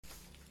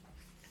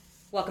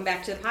Welcome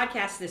back to the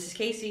podcast. This is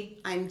Casey.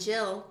 I'm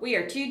Jill. We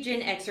are two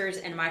Gen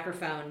Xers and a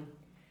microphone.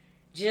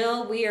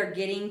 Jill, we are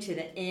getting to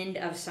the end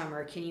of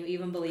summer. Can you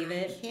even believe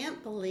it? I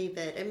can't believe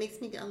it. It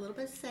makes me a little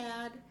bit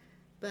sad,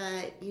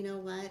 but you know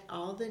what?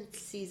 All the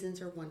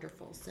seasons are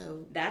wonderful.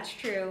 So that's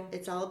true.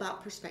 It's all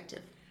about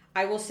perspective.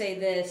 I will say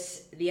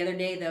this. The other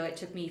day, though, it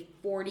took me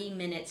 40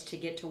 minutes to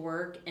get to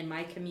work, and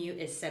my commute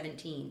is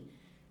 17.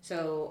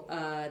 So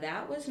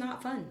that was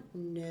not fun.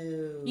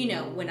 No. You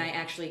know, when I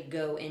actually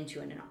go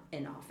into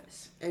an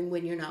office. And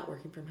when you're not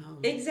working from home.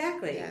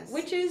 Exactly. Yes.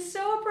 Which is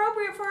so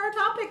appropriate for our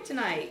topic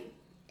tonight.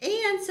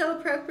 And so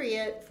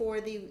appropriate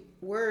for the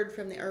word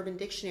from the Urban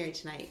Dictionary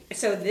tonight.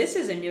 So this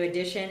is a new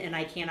edition, and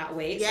I cannot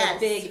wait. Yes. So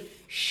big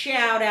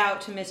shout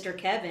out to Mr.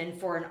 Kevin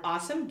for an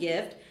awesome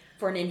gift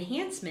for an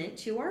enhancement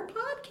to our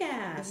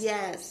podcast.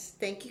 Yes.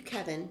 Thank you,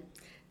 Kevin.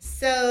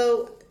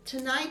 So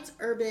tonight's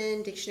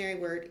Urban Dictionary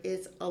word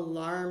is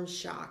alarm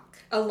shock.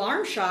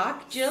 Alarm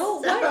shock?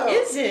 Jill, what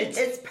is it?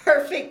 It's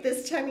perfect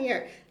this time of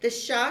year. The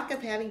shock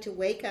of having to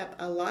wake up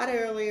a lot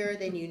earlier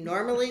than you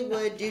normally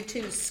would due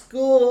to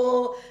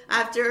school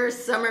after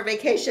summer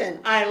vacation.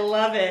 I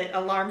love it.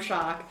 Alarm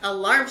shock.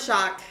 Alarm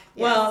shock.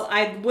 Yes. Well,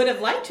 I would have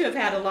liked to have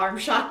had alarm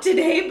shock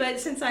today, but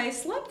since I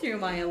slept through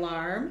my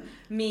alarm,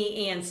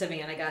 me and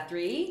Savannah got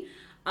 3.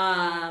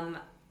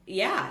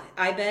 Yeah,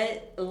 I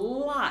bet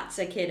lots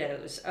of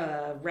kiddos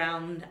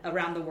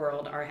around the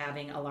world are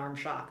having alarm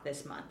shock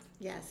this month.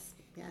 Yes,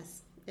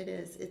 it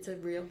is. It's a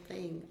real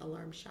thing,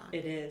 alarm shock.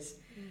 It is.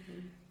 Mm-hmm.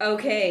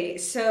 Okay,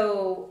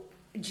 so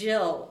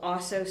Jill,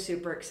 also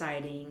super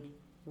exciting,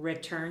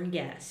 return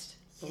guest,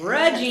 yes.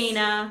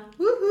 Regina.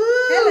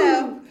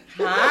 Woohoo!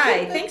 Hello.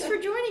 Hi, thanks for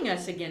joining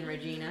us again,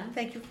 Regina.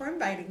 Thank you for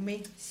inviting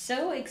me.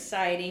 So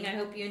exciting. I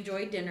hope you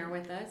enjoyed dinner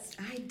with us.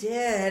 I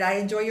did. I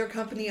enjoy your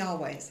company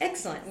always.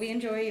 Excellent. We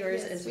enjoy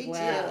yours Yes, as we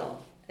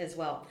well. do. As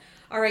well.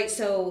 All right,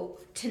 so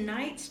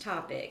tonight's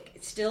topic,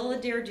 still a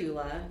Dear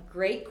Doula.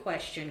 Great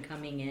question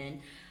coming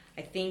in.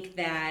 I think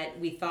that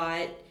we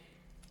thought,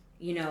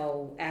 you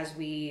know, as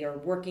we are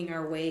working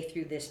our way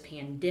through this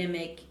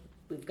pandemic,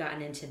 we've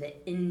gotten into the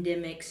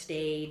endemic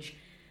stage.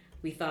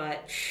 We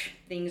thought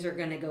things are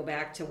going to go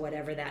back to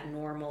whatever that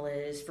normal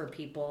is for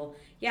people.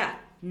 Yeah,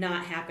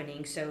 not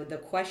happening. So the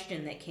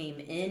question that came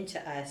into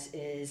us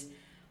is,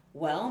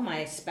 well,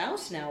 my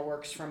spouse now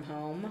works from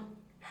home.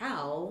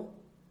 How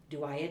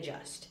do I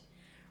adjust?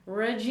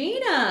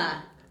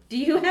 Regina, do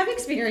you have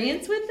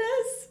experience with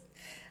this?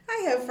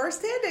 I have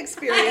firsthand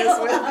experience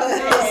with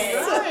this.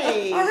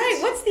 Right. All right,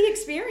 what's the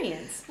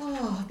experience?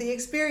 Oh, the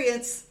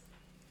experience,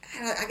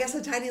 I guess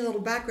a tiny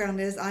little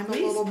background is I'm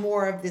Please. a little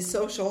more of the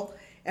social,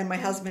 and my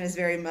husband is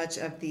very much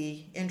of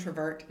the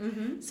introvert.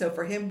 Mm-hmm. So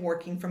for him,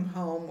 working from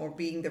home or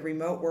being the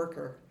remote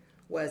worker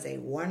was a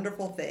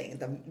wonderful thing.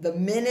 The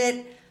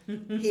minute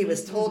he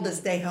was told to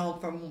stay home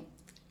from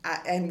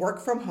and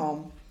work from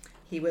home,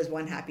 he was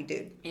one happy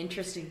dude.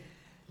 Interesting.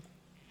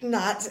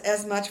 Not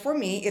as much for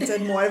me. It's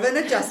more of an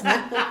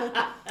adjustment.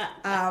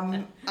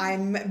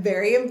 I'm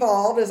very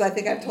involved, as I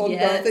think I've told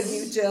Yes. both of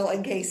you, Jill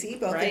and Casey,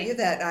 both Right. of you,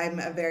 that I'm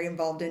very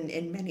involved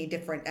in many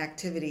different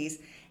activities.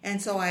 And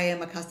so I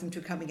am accustomed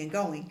to coming and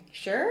going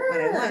Sure.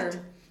 when I want.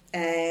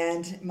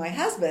 And my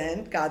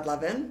husband, God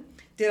love him,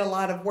 did a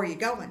lot of where you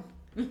going.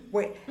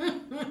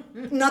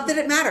 Not that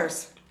it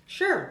matters.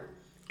 Sure.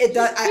 It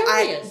does.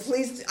 Curious.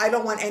 Please. I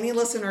don't want any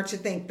listener to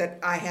think that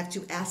I have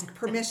to ask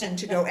permission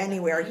to go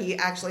anywhere. He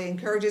actually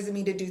encourages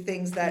me to do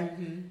things that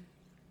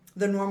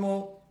the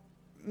normal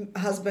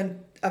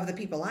husband of the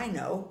people I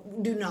know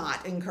do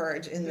not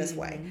encourage in this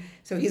way.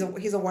 So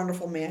he's a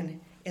wonderful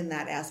man in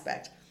that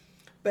aspect.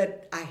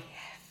 But I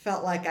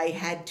felt like I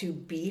had to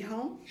be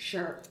home.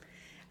 Sure.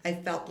 I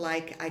felt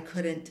like I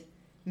couldn't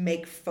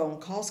make phone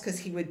calls because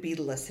he would be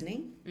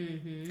listening.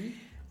 Mm-hmm.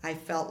 I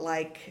felt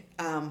like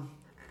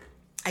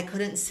I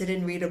couldn't sit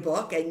and read a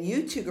book, and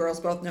you two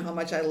girls both know how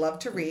much I love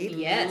to read.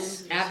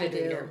 Yes, avid you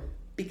do. reader.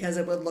 Because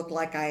it would look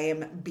like I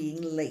am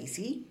being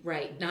lazy.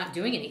 Right, not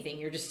doing anything.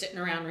 You're just sitting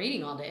around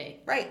reading all day.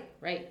 Right.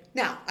 Right.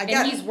 Now, And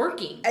he's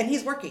working. And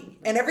he's working.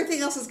 And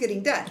everything else is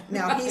getting done.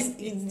 Now,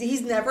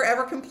 he's never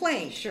ever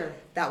complained. Sure.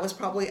 That was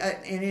probably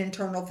an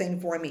internal thing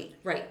for me.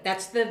 Right.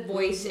 That's the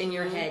voice in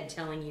your head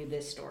telling you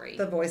this story.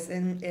 The voice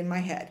in my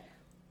head.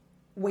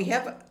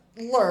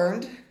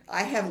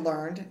 I have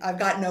learned, I've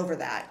gotten over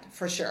that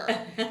for sure.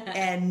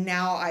 And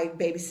now I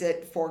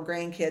babysit 4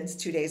 grandkids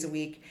 2 days a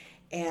week.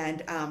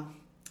 And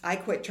I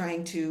quit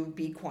trying to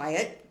be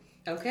quiet.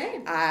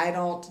 Okay. I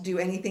don't do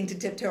anything to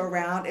tiptoe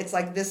around. It's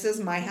like, this is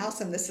my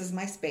house and this is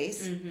my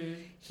space. Mm-hmm.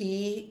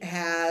 He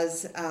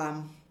has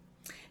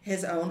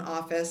his own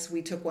office.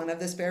 We took one of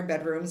the spare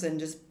bedrooms and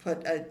just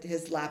put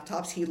his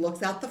laptops. He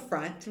looks out the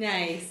front.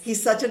 Nice.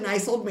 He's such a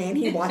nice old man.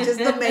 He watches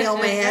the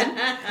mailman.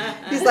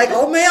 He's like,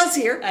 oh, mail's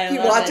here. I He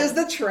love watches it.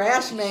 the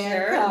trash man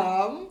Sure.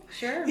 come.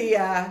 Sure.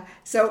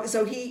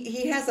 So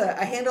he has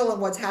a handle on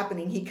what's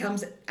happening. He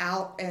comes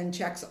out and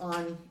checks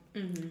on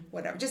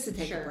whatever, just to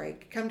take Sure. a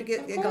break. Come to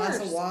get Of a glass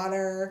of course.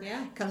 water.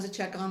 Yeah. Comes to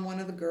check on one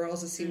of the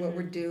girls to see what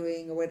we're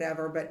doing or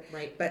whatever.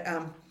 Right. But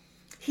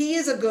He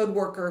is a good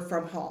worker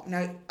from home.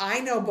 Now,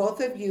 I know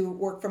both of you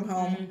work from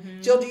home.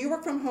 Mm-hmm. Jill, do you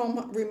work from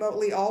home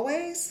remotely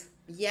always?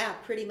 Yeah,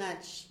 pretty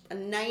much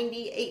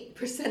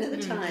 98% of the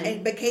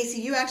time. But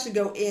Casey, you actually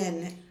go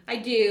in. I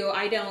do.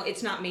 I don't.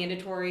 It's not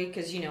mandatory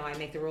because I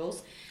make the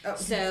rules. Oh,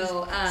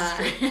 So,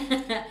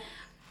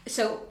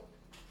 so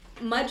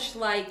much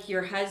like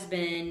your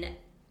husband,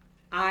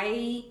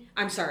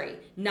 I'm sorry,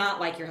 not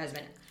like your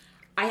husband.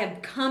 I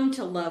have come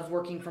to love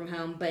working from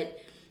home, but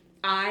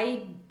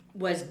I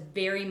was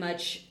very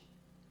much,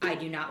 I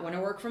do not want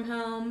to work from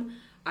home.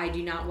 I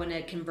do not want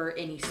to convert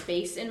any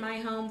space in my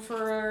home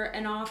for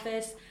an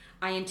office.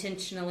 I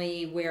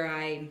intentionally, where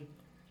I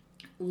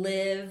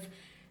live,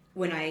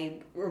 when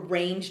I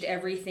arranged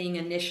everything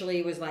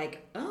initially, was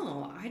like,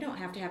 oh, I don't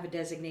have to have a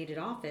designated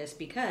office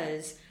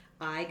because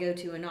I go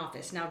to an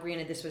office. Now,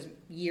 granted, this was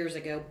years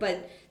ago,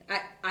 but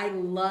I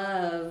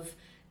love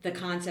the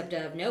concept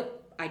of, nope,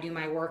 I do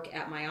my work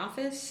at my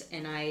office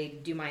and I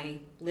do my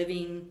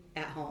living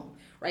at home,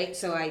 right?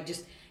 So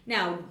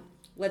now,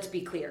 let's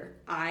be clear.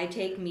 I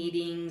take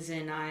meetings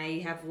and I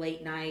have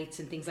late nights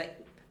and things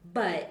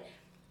but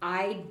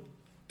I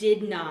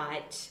did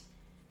not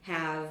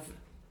have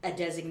a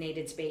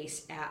designated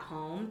space at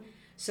home.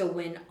 So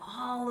when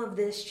all of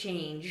this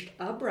changed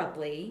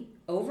abruptly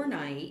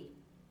overnight,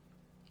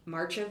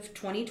 March of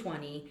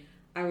 2020,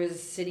 I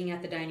was sitting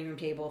at the dining room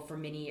table for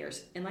many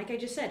years. And like I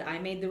just said, I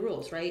made the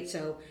rules, right?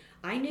 So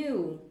I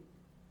knew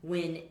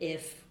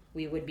if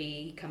we would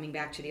be coming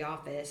back to the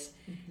office.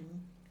 Mm-hmm.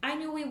 I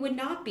knew we would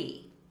not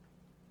be.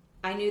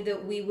 I knew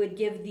that we would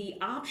give the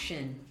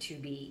option to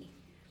be.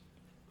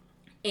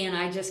 And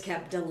I just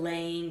kept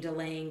delaying,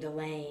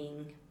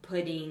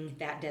 putting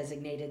that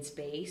designated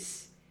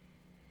space.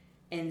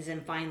 And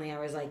then finally I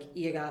was like,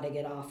 you got to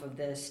get off of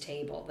this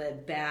table. The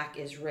back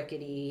is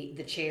rickety,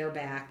 the chair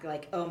back.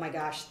 Like, oh my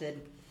gosh, the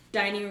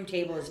dining room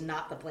table is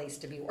not the place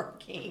to be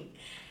working.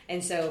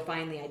 And so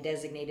finally I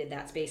designated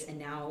that space. And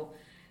now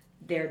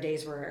there are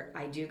days where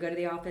I do go to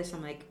the office.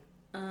 I'm like,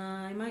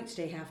 I might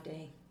stay half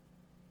day.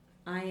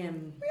 I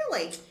am.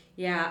 Really?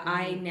 Yeah, mm-hmm.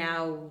 I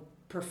now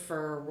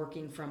prefer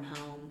working from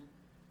home.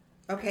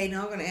 Okay,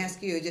 now I'm going to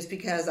ask you, just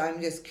because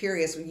I'm just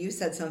curious. When you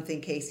said something,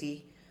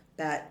 Casey,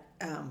 that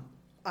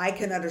I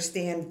can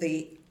understand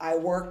I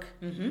work,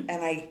 mm-hmm.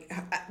 and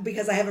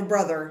because I have a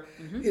brother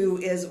mm-hmm. who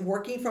is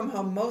working from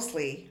home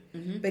mostly,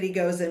 mm-hmm. but he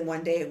goes in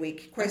one day a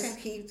week. Of course,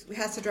 he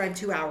has to drive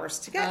 2 hours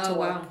to get to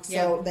work,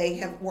 so they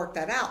have worked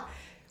that out.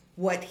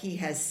 What he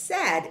has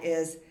said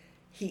is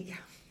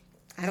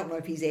I don't know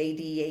if he's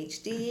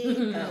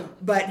ADHD,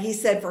 but he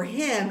said for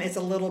him it's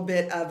a little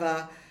bit of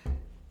a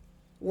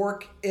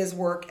work is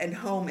work and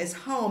home is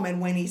home,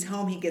 and when he's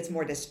home he gets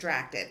more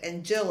distracted.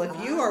 And Jill,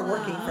 if you are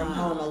working from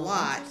home a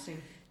lot,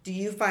 do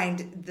you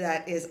find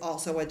that is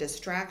also a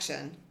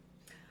distraction?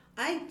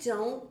 I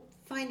don't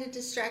find a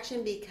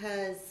distraction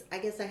because I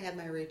guess I have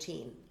my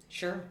routine.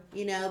 Sure.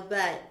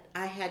 But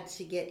I had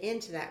to get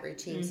into that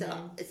routine.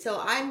 Mm-hmm. So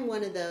I'm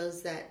one of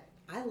those that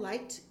I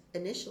liked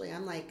initially.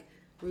 I'm like,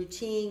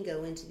 routine,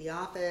 go into the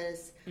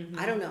office. Mm-hmm.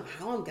 I don't know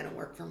how I'm going to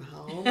work from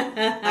home.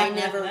 I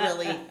never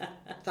really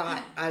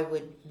thought I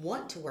would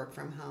want to work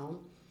from home.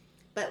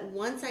 But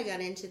once I got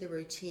into the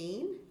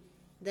routine,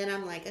 then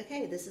I'm like,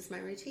 okay, this is my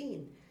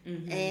routine.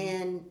 Mm-hmm.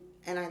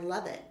 And I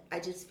love it. I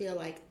just feel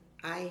like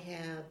I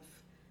have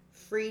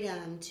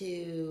freedom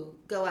to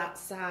go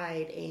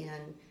outside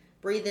and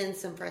breathe in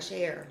some fresh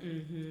air.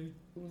 Mm-hmm.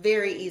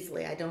 Very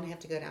easily. I don't have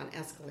to go down an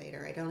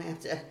escalator. I don't have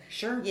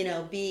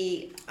to,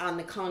 be on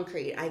the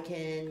concrete. I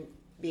can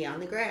be on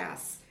the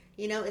grass.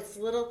 It's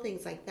little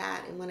things like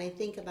that. And when I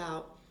think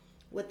about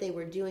what they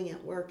were doing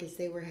at work is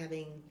they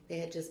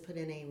had just put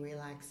in a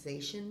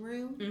relaxation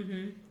room.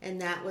 Mm-hmm.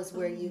 And that was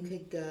where you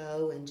could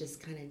go and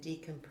just kind of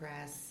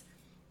decompress.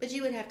 But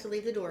you would have to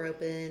leave the door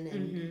open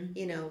and,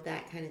 mm-hmm.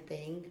 That kind of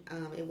thing.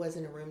 It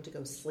wasn't a room to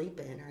go sleep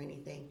in or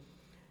anything.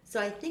 So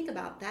I think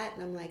about that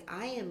and I'm like,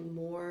 I am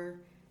more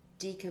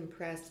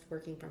decompressed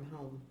working from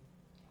home.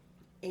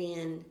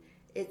 And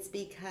it's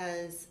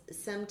because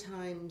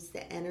sometimes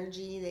the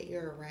energy that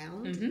you're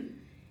around, mm-hmm.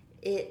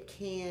 it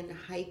can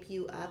hype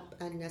you up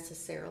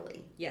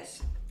unnecessarily.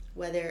 Yes.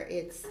 Whether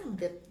it's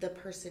the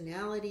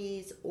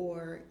personalities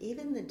or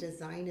even the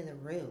design of the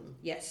room.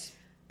 Yes.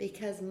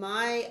 Because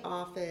my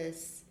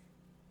office,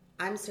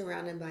 I'm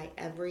surrounded by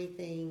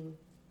everything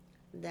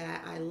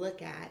that I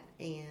look at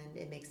and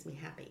it makes me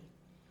happy.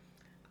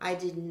 I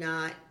did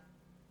not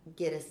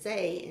get a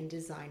say in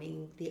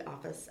designing the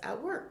office at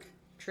work.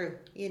 True.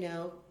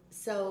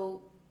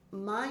 So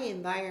my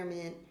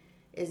environment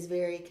is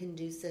very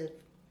conducive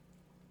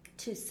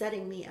to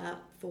setting me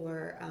up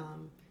for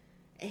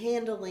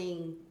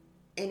handling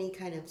any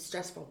kind of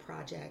stressful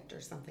project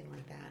or something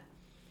like that.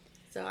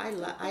 So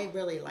I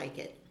really like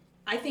it.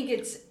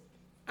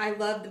 I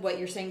love what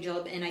you're saying,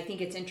 Jill, and I think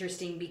it's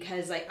interesting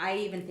because I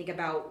even think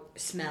about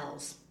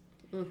smells,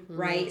 mm-hmm.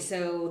 right?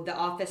 So the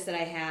office that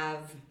I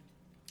have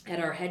at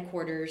our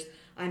headquarters,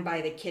 I'm by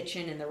the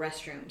kitchen and the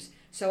restrooms.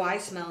 So I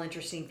smell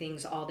interesting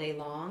things all day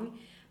long.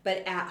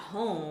 But at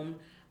home,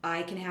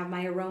 I can have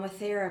my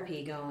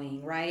aromatherapy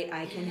going, right?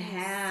 I can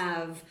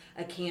have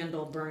a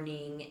candle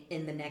burning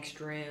in the next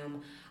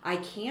room. I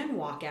can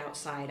walk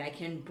outside. I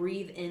can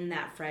breathe in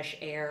that fresh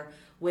air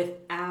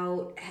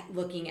without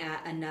looking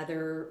at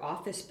another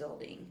office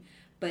building,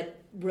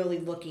 but really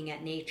looking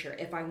at nature.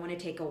 If I want to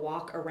take a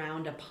walk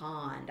around a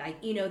pond,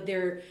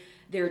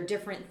 there are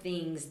different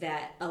things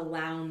that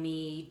allow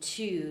me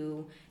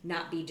to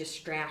not be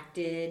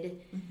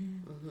distracted.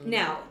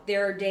 Now,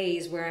 there are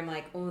days where I'm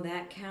like, oh,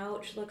 that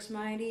couch looks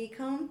mighty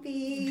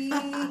comfy.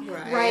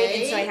 Right?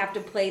 And so I have to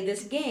play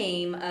this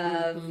game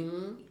of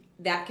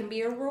that can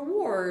be a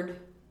reward.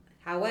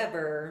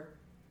 However,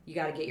 you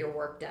got to get your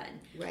work done.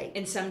 Right.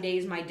 And some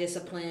days my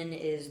discipline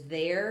is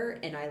there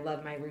and I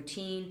love my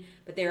routine,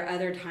 but there are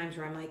other times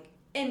where I'm like,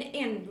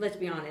 and let's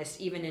be honest,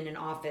 even in an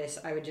office,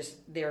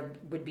 there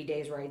would be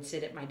days where I'd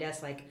sit at my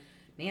desk like,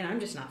 man,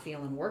 I'm just not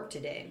feeling work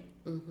today.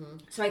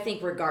 So I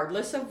think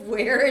regardless of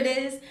where it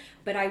is,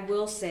 but I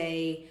will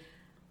say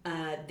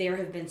there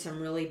have been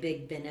some really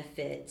big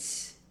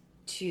benefits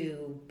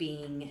to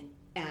being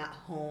at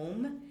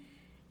home.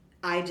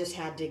 I just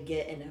had to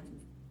get in a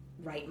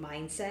right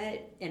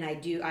mindset, and I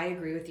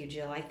agree with you,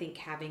 Jill. I think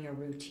having a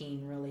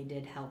routine really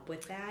did help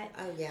with that.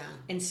 Oh yeah.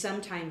 And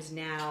sometimes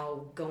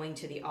now going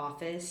to the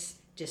office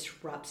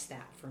disrupts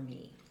that for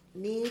me.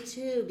 Me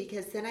too,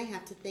 because then I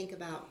have to think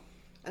about,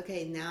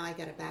 okay, now I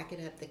got to back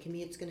it up. The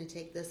commute's going to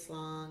take this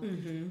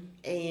long.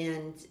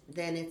 And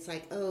then it's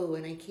like, oh,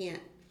 and I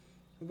can't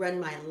run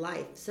my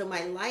life. So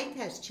my life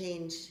has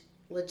changed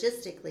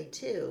logistically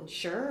too.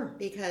 Sure.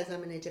 Because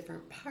I'm in a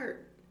different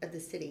part of the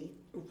city.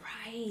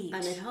 Right.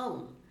 I'm at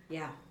home.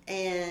 Yeah.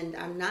 And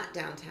I'm not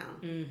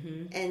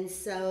downtown. And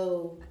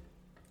so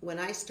when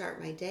I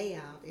start my day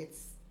out,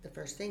 the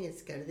first thing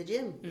is go to the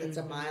gym. That's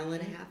a mile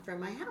and a half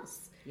from my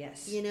house.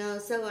 Yes.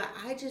 So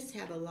I just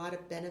have a lot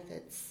of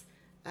benefits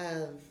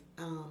of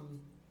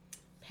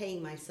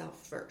paying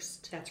myself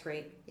first. That's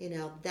great.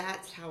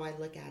 That's how I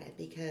look at it,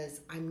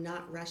 because I'm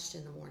not rushed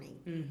in the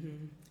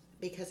morning.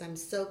 Because I'm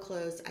so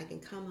close. I can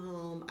come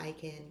home. I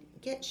can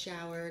get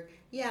showered.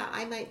 Yeah,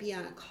 I might be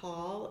on a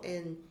call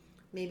and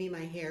maybe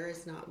my hair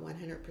is not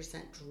 100%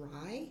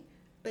 dry,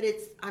 but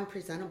I'm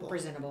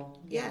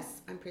presentable.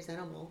 Yes, I'm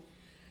presentable.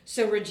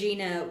 So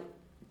Regina,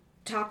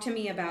 talk to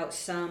me about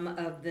some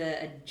of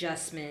the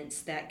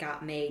adjustments that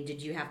got made.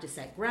 Did you have to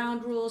set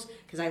ground rules?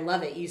 Because I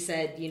love it. You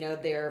said,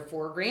 there are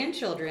 4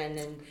 grandchildren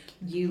and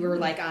you were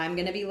like, I'm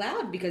going to be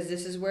loud because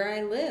this is where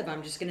I live.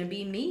 I'm just going to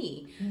be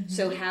me.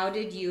 So how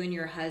did you and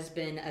your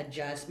husband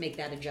make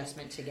that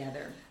adjustment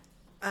together?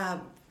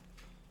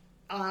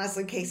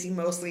 Honestly, Casey,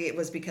 mostly it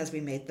was because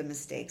we made the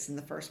mistakes in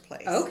the first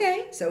place.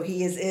 Okay. So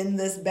he is in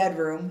this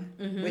bedroom,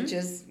 which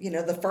is,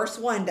 the first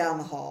one down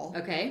the hall.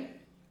 Okay.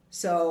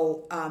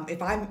 So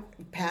if I'm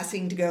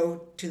passing to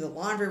go to the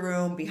laundry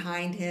room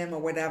behind him or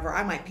whatever,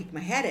 I might peek my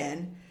head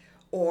in.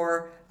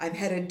 Or I'm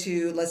headed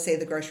to, let's say,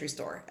 the grocery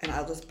store. And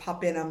I'll just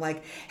pop in. I'm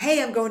like,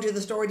 hey, I'm going to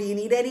the store. Do you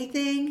need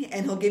anything?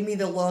 And he'll give me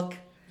the look.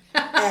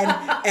 And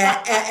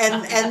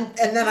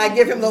then I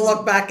give him the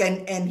look back.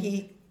 And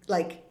he,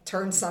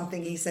 turns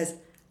something. He says,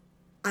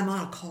 I'm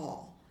on a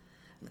call.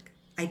 I'm like,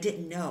 I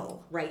didn't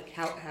know. Right.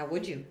 How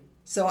would you?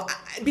 So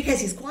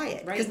because he's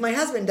quiet. Right. Because my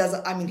husband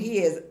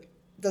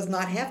does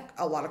not have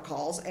a lot of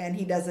calls, and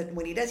he does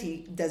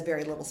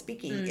very little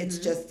speaking. It's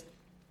just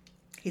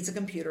he's a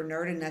computer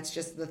nerd, and that's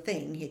just the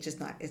thing.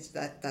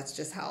 That's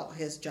just how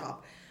his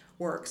job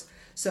works.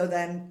 So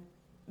then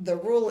the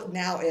rule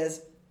now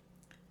is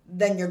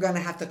then you're going to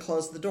have to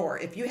close the door.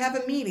 If you have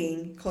a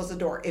meeting, close the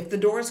door. If the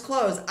door is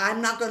closed, I'm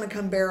not going to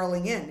come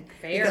barreling in.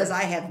 Fair. Because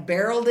I have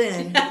barreled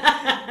in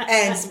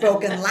and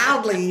spoken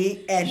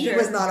loudly, and he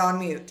was not on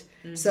mute.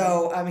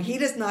 So he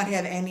does not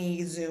have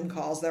any Zoom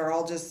calls. They're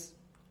all just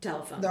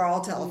telephone. They're all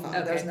telephone.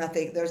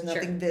 Okay. There's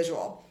nothing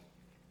visual.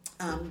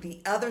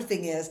 The other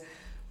thing is,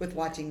 with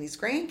watching these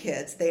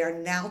grandkids, they are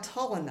now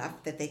tall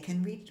enough that they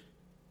can reach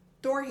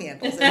door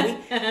handles.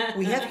 And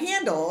we have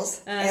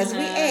handles as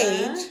we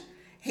age.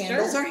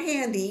 Handles are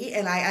handy,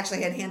 and I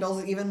actually had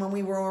handles even when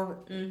we were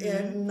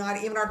in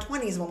not even our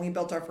 20s when we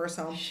built our first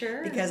home.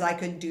 Sure. Because I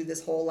could do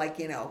this whole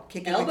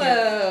kick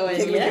elbow,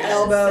 with your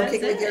elbow,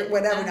 kick with your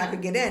whatever, and I Uh-huh.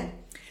 could get in.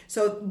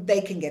 So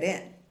they can get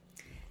in.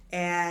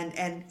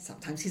 And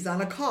sometimes he's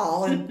on a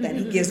call, and then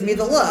he gives me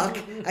the look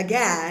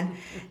again.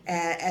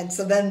 And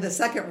so then the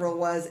second rule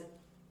was,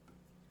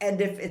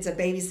 and if it's a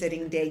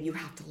babysitting day, you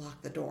have to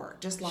lock the door.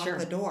 Just lock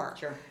the door.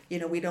 Sure.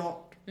 We don't,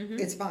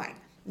 it's fine.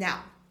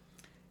 Now,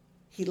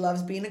 he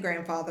loves being a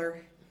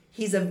grandfather.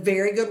 He's a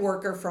very good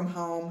worker from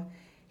home.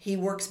 He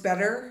works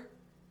better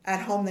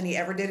at home than he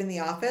ever did in the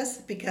office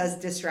because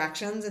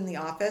distractions in the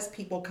office,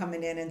 people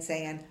coming in and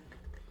saying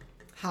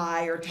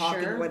hi or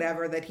talking,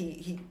 whatever, that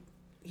he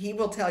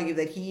will tell you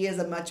that he is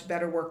a much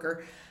better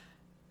worker.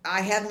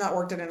 I have not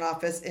worked in an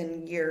office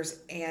in years,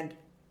 and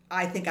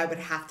I think I would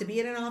have to be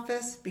in an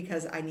office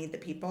because I need the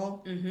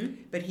people.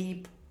 But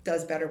he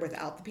does better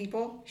without the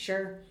people.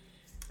 Sure.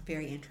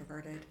 Very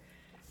introverted.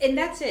 And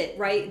that's it,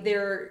 right?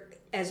 There are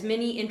as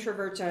many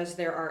introverts as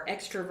there are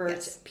extroverts.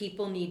 Yes.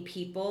 People need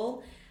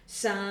people.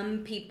 Some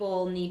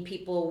people need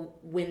people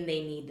when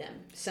they need them.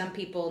 Some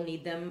people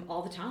need them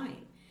all the time.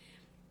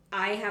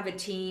 I have a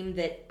team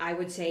that I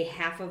would say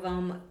half of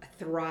them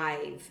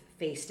thrive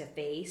face to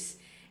face.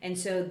 And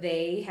so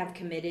they have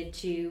committed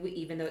to,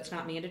 even though it's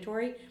not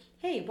mandatory,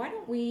 hey, why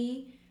don't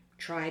we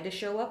try to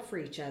show up for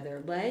each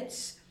other?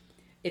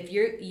 If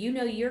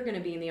you're going to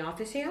be in the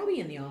office, hey, I'll be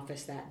in the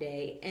office that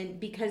day. And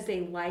because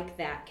they like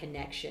that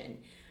connection,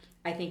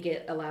 I think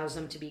it allows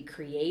them to be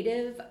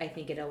creative. I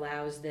think it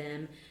allows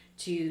them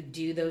to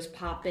do those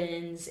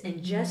pop-ins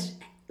and just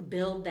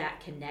build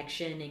that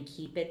connection and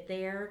keep it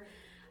there.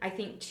 I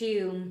think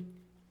too,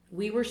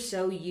 we were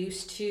so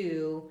used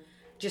to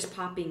just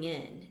popping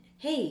in.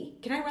 Hey,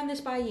 can I run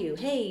this by you?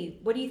 Hey,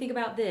 what do you think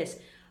about this?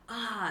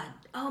 Oh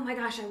my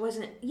gosh, I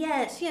wasn't.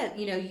 Yes.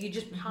 You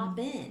just pop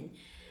in.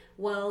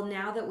 Well,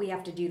 now that we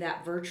have to do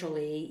that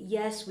virtually,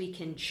 yes, we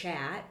can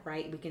chat,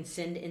 right? We can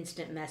send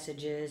instant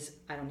messages.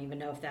 I don't even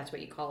know if that's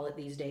what you call it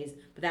these days,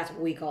 but that's what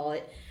we call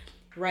it,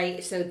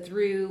 right? So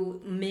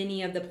through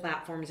many of the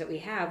platforms that we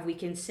have, we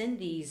can send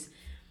these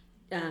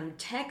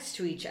texts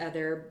to each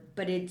other,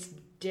 but it's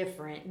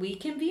different. We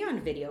can be on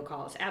video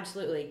calls,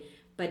 absolutely,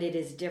 but it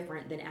is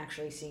different than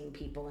actually seeing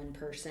people in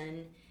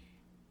person.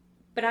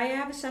 But I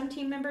have some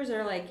team members that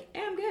are like,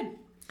 I'm good.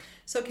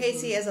 So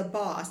Casey, as a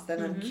boss,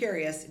 then I'm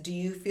curious, do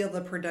you feel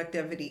the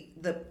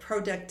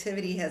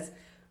productivity has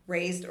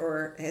raised,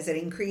 or has it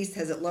increased?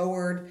 Has it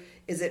lowered?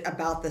 Is it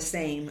about the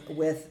same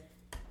with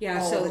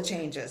all of the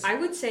changes? I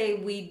would say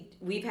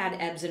we've had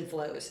ebbs and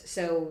flows.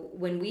 So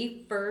when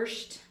we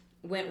first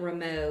went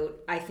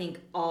remote, I think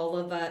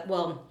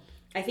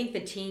I think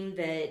the team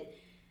that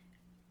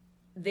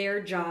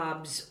their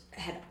jobs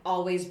had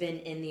always been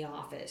in the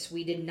office.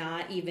 We did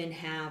not even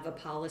have a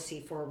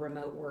policy for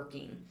remote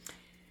working.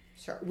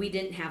 Sure. We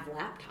didn't have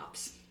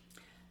laptops.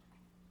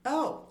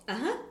 Oh.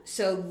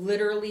 So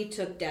literally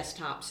took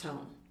desktops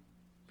home.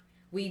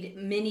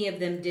 Many of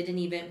them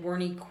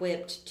weren't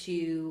equipped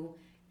to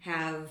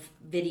have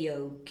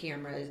video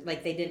cameras.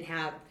 Like we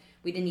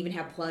didn't even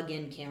have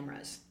plug-in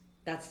cameras.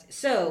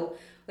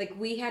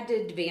 We had to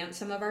advance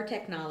some of our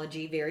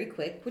technology very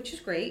quick, which is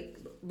great.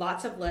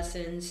 Lots of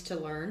lessons to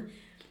learn.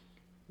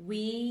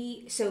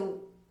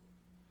 So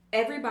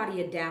everybody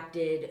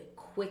adapted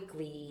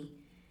quickly,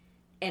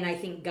 and I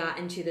think got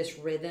into this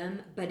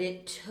rhythm, but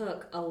it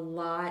took a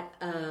lot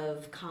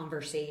of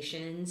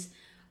conversations,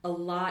 a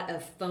lot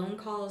of phone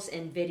calls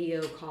and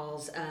video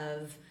calls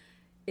of,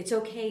 it's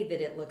okay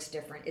that it looks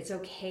different. It's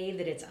okay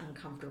that it's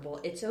uncomfortable.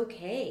 It's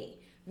okay.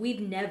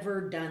 We've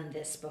never done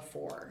this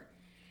before.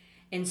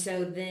 And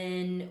so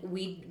then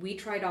we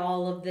tried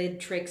all of the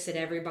tricks that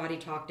everybody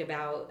talked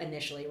about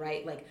initially,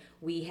 right? Like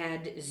we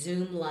had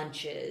Zoom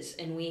lunches,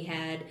 and we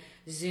had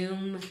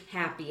Zoom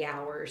happy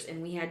hours,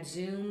 and we had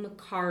Zoom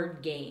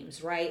card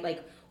games, right?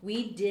 Like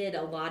we did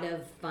a lot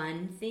of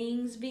fun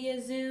things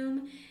via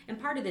Zoom. And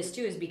part of this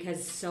too is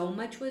because so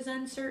much was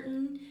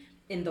uncertain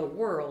in the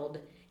world,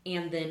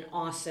 and then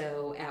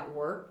also at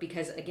work,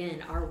 because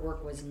again, our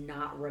work was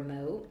not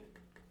remote.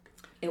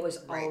 It was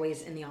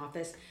always in the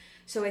office.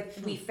 So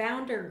we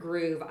found our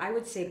groove, I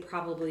would say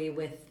probably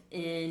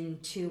within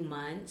 2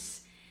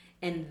 months.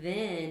 And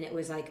then it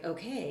was like,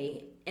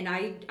 okay. And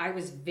I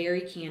was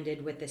very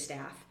candid with the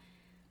staff.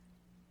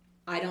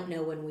 I don't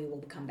know when we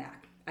will come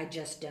back. I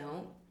just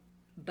don't.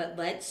 But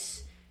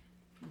let's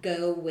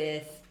go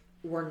with,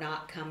 we're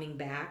not coming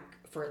back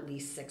for at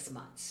least 6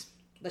 months.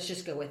 Let's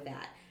just go with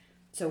that.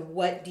 So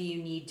what do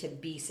you need to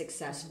be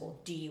successful?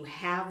 Do you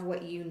have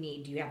what you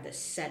need? Do you have the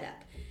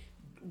setup?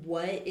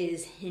 What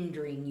is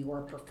hindering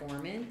your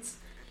performance?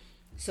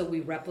 So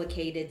we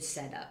replicated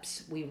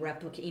setups. We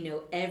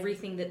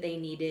everything that they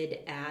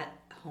needed at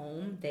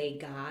home, they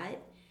got,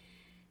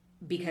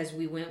 because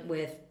we went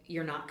with,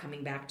 you're not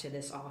coming back to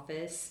this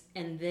office.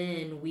 And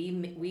then we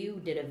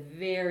did a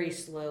very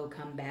slow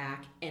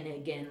comeback. And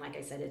again, like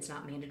I said, it's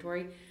not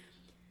mandatory.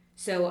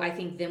 So I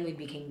think then we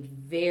became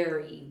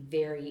very,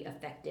 very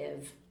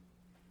effective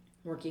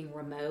working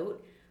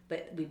remote,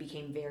 but we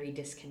became very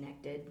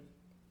disconnected.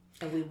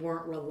 And we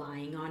weren't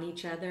relying on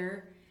each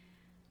other.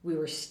 We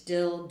were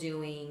still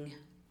doing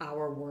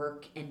our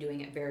work and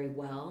doing it very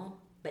well,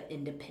 but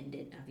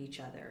independent of each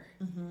other.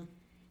 Mm-hmm.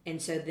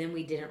 And so then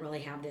we didn't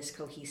really have this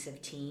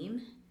cohesive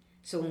team.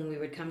 So when we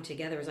would come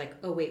together, it was like,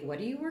 oh, wait, what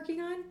are you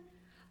working on?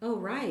 Oh,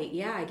 right.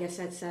 Yeah, I guess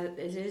it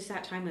is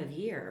that time of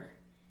year.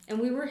 And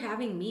we were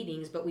having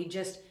meetings, but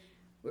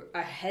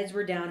our heads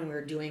were down and we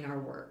were doing our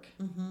work.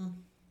 Mm-hmm.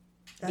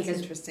 That's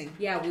interesting.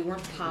 Yeah, we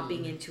weren't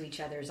popping into each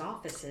other's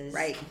offices,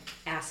 right,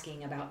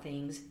 asking about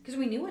things, because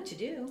we knew what to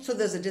do. So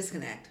there's a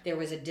disconnect. There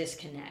was a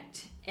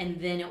disconnect. And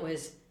then it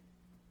was,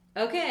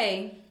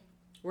 okay,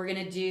 we're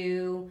going to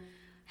do,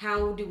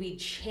 how do we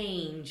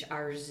change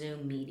our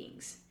Zoom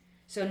meetings?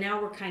 So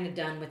now we're kind of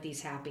done with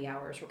these happy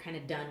hours. We're kind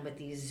of done with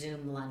these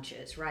Zoom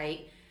lunches,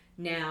 right?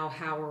 Now,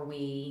 how are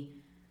we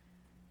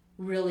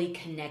really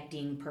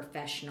connecting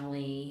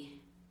professionally?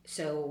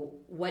 So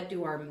what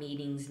do our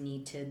meetings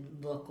need to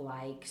look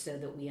like so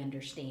that we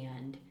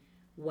understand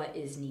what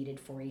is needed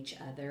for each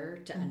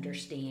other to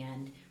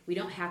understand. We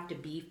don't have to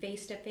be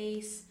face to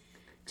face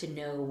to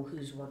know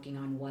who's working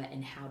on what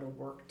and how to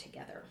work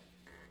together.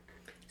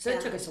 So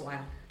it took us a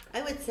while.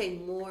 I would say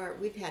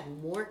we've had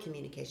more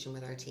communication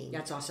with our team.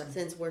 That's awesome.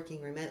 Since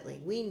working remotely.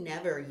 We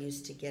never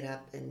used to get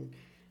up and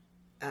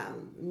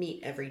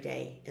meet every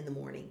day in the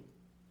morning.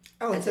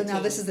 Oh, and so now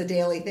this is a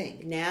daily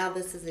thing. Now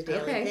this is a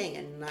daily thing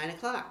at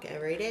 9:00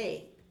 every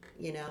day.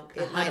 You know,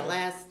 it might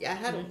last a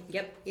huddle.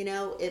 Yep. You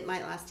know, it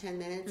might last 10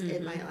 minutes.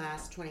 It might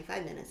last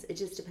 25 minutes. It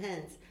just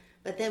depends.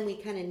 But then we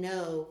kind of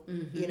know,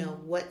 you know,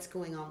 what's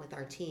going on with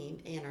our team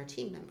and our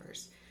team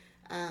members.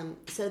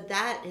 So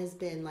that has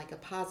been like a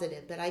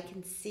positive. But I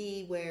can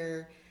see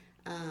where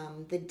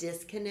the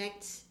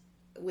disconnect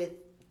with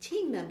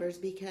team members,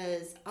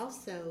 because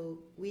also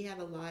we have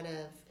a lot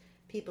of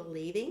people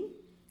leaving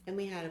and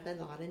we have a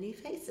lot of new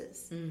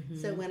faces.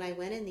 So when I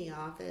went in the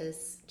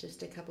office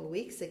just a couple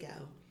weeks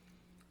ago,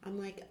 I'm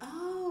like,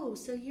 oh,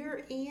 so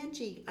you're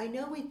Angie. I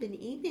know we've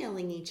been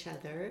emailing each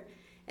other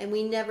and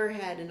we never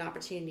had an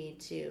opportunity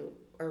to,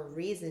 or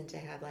reason to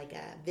have like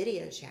a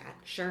video chat.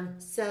 Sure.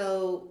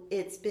 So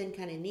it's been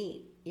kind of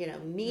neat, you know,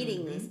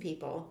 meeting these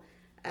people.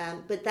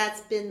 But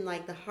that's been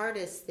like the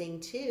hardest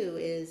thing too,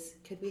 is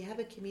could we have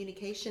a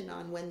communication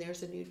on when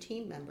there's a new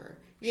team member,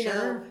 you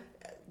know,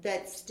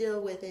 that's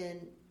still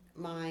within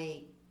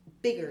my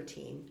bigger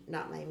team,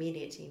 not my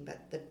immediate team,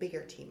 but the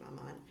bigger team I'm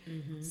on.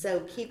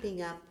 So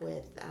keeping up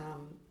with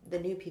the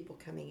new people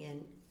coming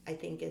in, I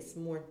think is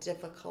more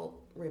difficult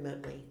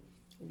remotely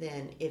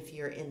than if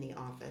you're in the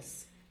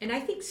office. And I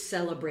think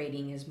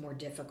celebrating is more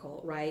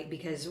difficult, right?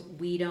 Because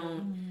we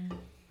don't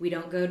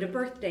go to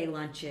birthday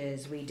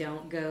lunches, we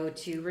don't go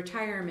to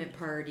retirement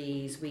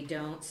parties, we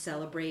don't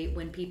celebrate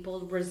when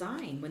people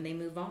resign, when they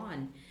move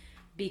on,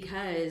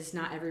 because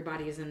not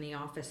everybody is in the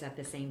office at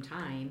the same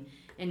time.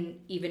 And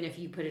even if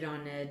you put it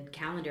on a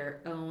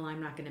calendar, oh,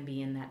 I'm not going to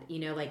be in that, you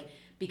know, like,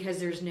 because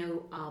there's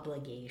no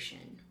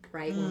obligation,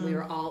 right? When we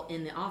were all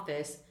in the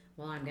office,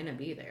 well, I'm going to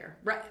be there,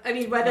 right? I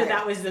mean, whether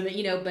that was the,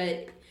 you know,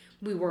 but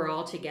we were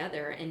all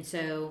together. And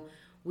so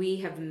we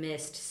have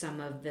missed some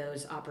of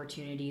those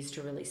opportunities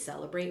to really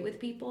celebrate with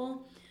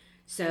people.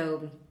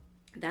 So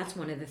that's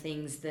one of the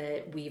things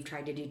that we've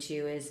tried to do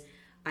too, is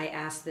I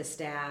asked the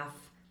staff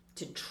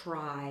to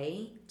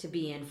try to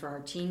be in for our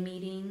team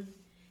meeting,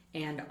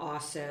 and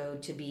also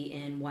to be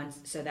in once,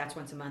 so that's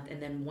once a month,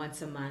 and then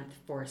once a month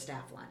for a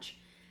staff lunch.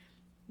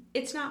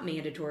 It's not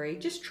mandatory,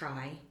 just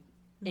try.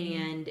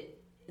 And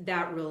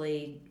that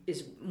really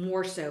is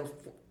more so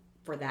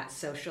for that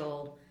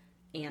social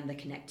and the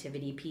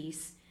connectivity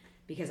piece,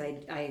 because I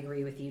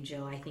agree with you,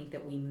 Jill. I think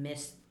that we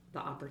miss the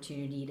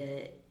opportunity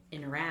to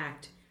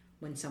interact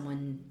when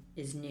someone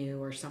is new,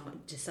 or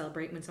someone to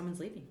celebrate when someone's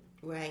leaving.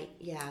 Right.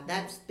 Yeah,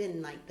 that's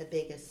been like the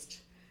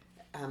biggest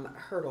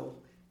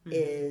hurdle.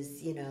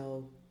 Is, you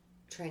know,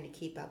 trying to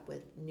keep up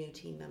with new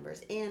team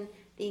members and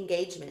the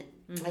engagement,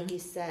 like you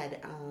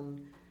said.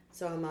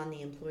 So I'm on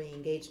the employee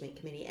engagement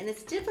committee, and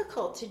it's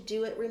difficult to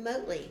do it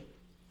remotely,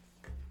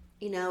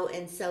 you know,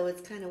 and so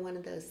it's kind of one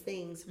of those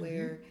things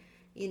where,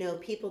 you know,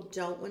 people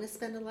don't want to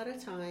spend a lot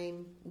of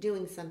time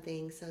doing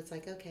something. So it's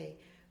like, okay,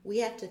 we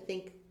have to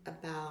think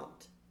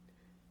about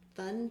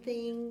fun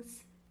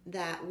things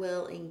that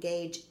will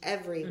engage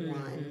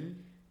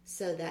everyone.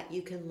 So that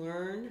you can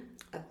learn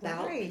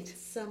about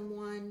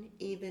someone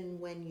even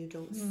when you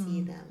don't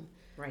see them.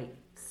 Right.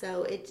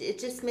 So it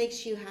just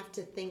makes you have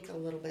to think a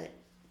little bit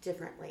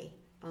differently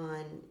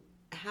on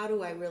how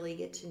do I really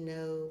get to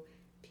know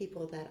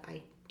people that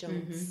I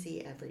don't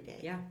see every day.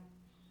 Yeah.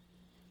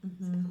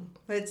 So.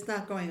 But it's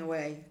not going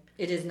away.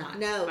 It is not.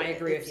 No, I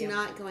agree with you. It's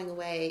not going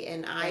away.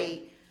 And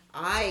I,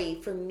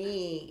 for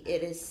me,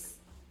 it is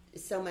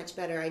so much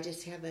better. I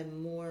just have a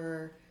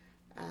more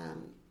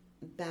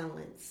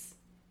balance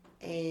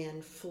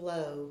and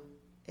flow,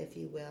 if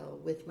you will,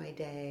 with my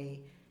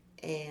day.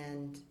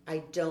 And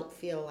I don't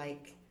feel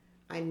like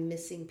I'm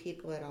missing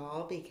people at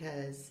all,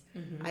 because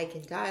I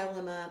can dial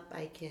them up,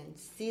 I can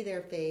see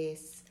their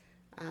face.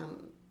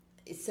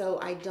 So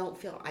I don't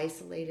feel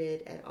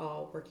isolated at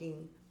all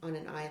working on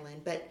an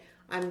island. But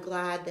I'm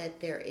glad that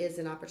there is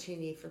an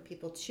opportunity for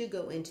people to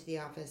go into the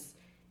office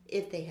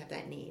if they have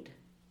that need.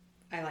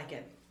 I like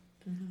it.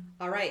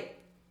 All right.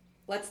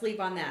 Let's leave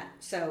on that.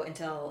 So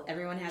until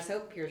everyone has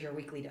hope, here's your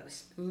weekly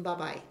dose.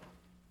 Bye-bye.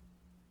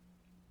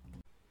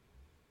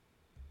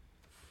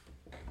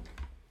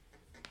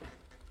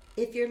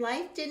 If your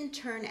life didn't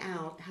turn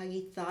out how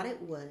you thought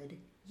it would,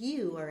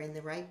 you are in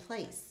the right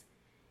place.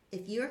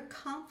 If you're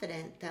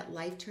confident that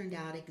life turned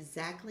out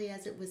exactly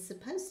as it was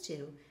supposed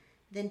to,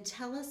 then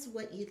tell us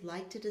what you'd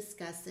like to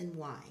discuss and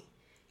why.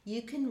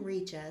 You can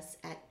reach us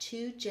at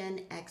 2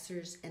 Gen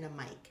Xers and a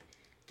mic.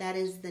 That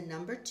is the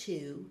number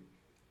 2,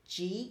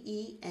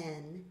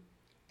 GenXerSandamic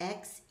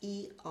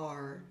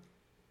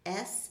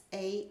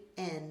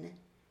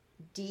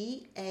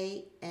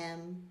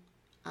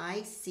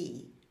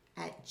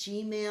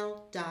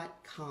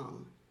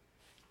 @gmail.com.